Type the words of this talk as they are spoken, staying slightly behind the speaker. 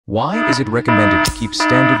Why is it recommended to keep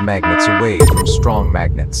standard magnets away from strong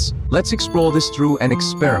magnets? Let's explore this through an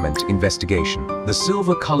experiment investigation. The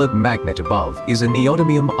silver-colored magnet above is a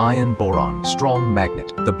neodymium iron boron strong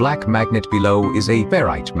magnet. The black magnet below is a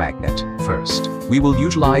ferrite magnet. First, we will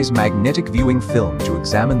utilize magnetic viewing film to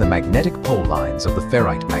examine the magnetic pole lines of the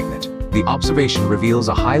ferrite magnet. The observation reveals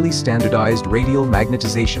a highly standardized radial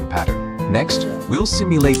magnetization pattern. Next, we'll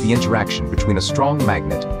simulate the interaction between a strong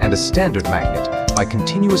magnet and a standard magnet by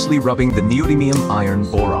continuously rubbing the neodymium iron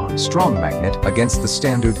boron strong magnet against the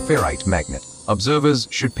standard ferrite magnet. Observers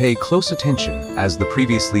should pay close attention as the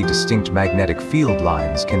previously distinct magnetic field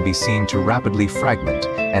lines can be seen to rapidly fragment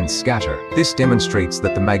and scatter. This demonstrates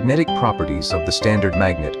that the magnetic properties of the standard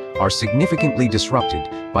magnet are significantly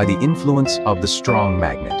disrupted by the influence of the strong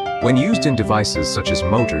magnet. When used in devices such as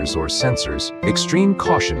motors or sensors, extreme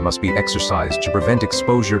caution must be exercised to prevent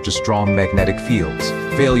exposure to strong magnetic fields.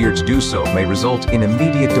 Failure to do so may result in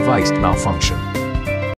immediate device malfunction.